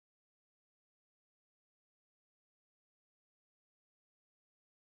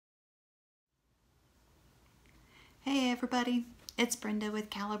Hey everybody, it's Brenda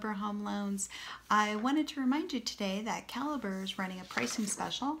with Caliber Home Loans. I wanted to remind you today that Caliber is running a pricing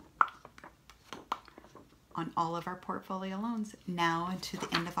special on all of our portfolio loans now into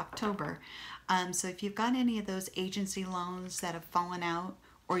the end of October. So if you've got any of those agency loans that have fallen out,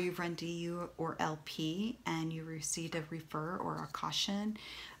 or you've run DU or LP and you received a refer or a caution,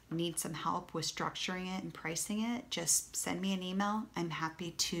 need some help with structuring it and pricing it, just send me an email. I'm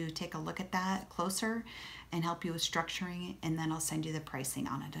happy to take a look at that closer and help you with structuring it, and then I'll send you the pricing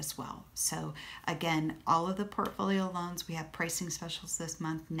on it as well. So again, all of the portfolio loans, we have pricing specials this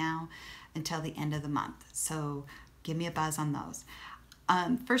month now until the end of the month. So give me a buzz on those.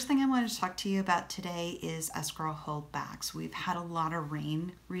 First thing I wanted to talk to you about today is escrow holdbacks. We've had a lot of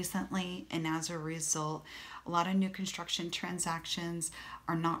rain recently, and as a result, a lot of new construction transactions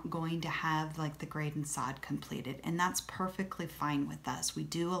are not going to have like the grade and sod completed, and that's perfectly fine with us. We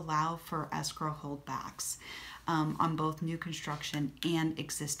do allow for escrow holdbacks on both new construction and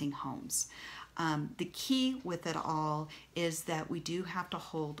existing homes. The key with it all is that we do have to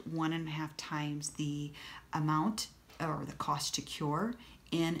hold 1.5 times the amount or the cost to cure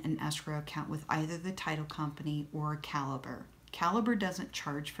in an escrow account with either the title company or Caliber. Caliber doesn't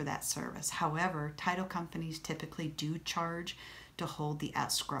charge for that service. However, title companies typically do charge to hold the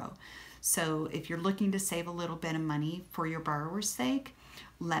escrow. So if you're looking to save a little bit of money for your borrower's sake,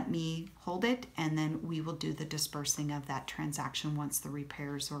 let me hold it, and then we will do the dispersing of that transaction once the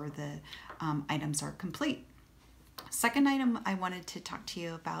repairs or the items are complete. Second item I wanted to talk to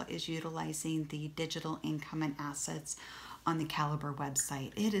you about is utilizing the digital income and assets on the Caliber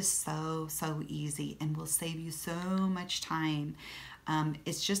website. It is so easy and will save you so much time.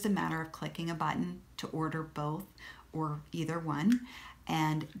 It's just a matter of clicking a button to order both or either one,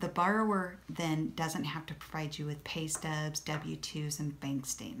 and the borrower then doesn't have to provide you with pay stubs, W-2s, and bank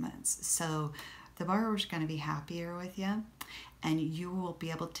statements. So the borrower's going to be happier with you, and you will be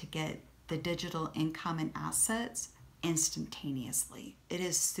able to get the digital income and assets instantaneously. It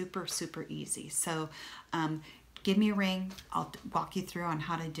is super easy. So give me a ring. I'll walk you through on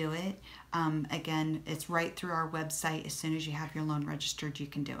how to do it. Again, it's right through our website. As soon as you have your loan registered, you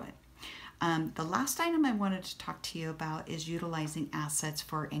can do it. The last item I wanted to talk to you about is utilizing assets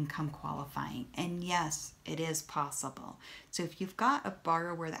for income qualifying. And yes, it is possible. So if you've got a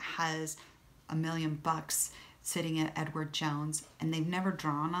borrower that has $1 million sitting at Edward Jones and they've never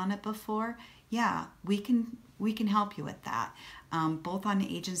drawn on it before, yeah, we can help you with that, both on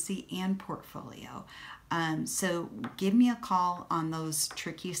agency and portfolio. So give me a call on those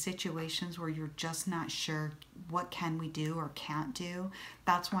tricky situations where you're just not sure what can we do or can't do.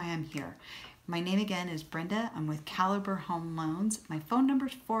 That's why I'm here. My name again is Brenda. I'm with Caliber Home Loans. My phone number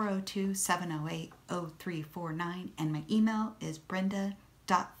is 402-708-0349, and my email is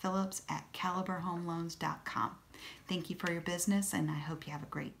brenda.phillips@caliberhomeloans.com. Thank you for your business, and I hope you have a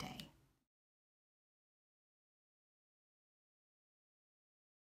great day.